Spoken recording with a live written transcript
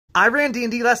I ran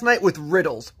D&D last night with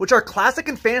Riddles, which are classic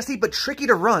in fantasy but tricky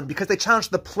to run because they challenge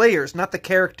the players, not the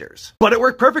characters. But it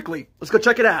worked perfectly. Let's go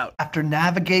check it out. After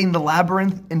navigating the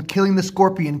labyrinth and killing the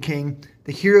Scorpion King,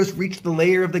 the heroes reach the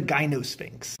lair of the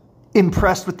Sphinx.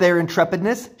 Impressed with their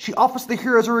intrepidness, she offers the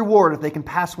heroes a reward if they can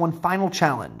pass one final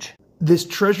challenge. This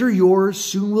treasure yours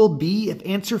soon will be if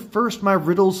answer first my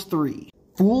riddles 3.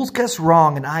 Fools guess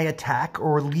wrong and I attack,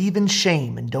 or leave in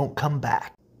shame and don't come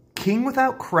back. King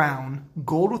without crown,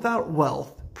 gold without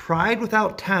wealth, pride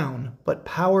without town, but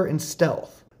power and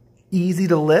stealth. Easy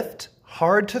to lift,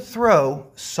 hard to throw,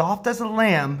 soft as a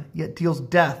lamb, yet deals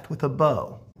death with a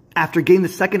bow. After getting the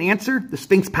second answer, the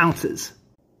Sphinx pounces.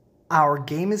 Our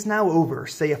game is now over,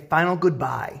 say a final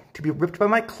goodbye. To be ripped by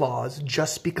my claws,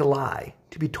 just speak a lie.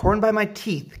 To be torn by my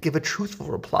teeth, give a truthful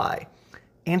reply.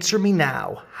 Answer me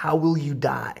now, how will you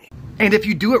die? And if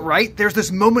you do it right, there's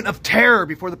this moment of terror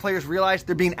before the players realize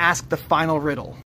they're being asked the final riddle.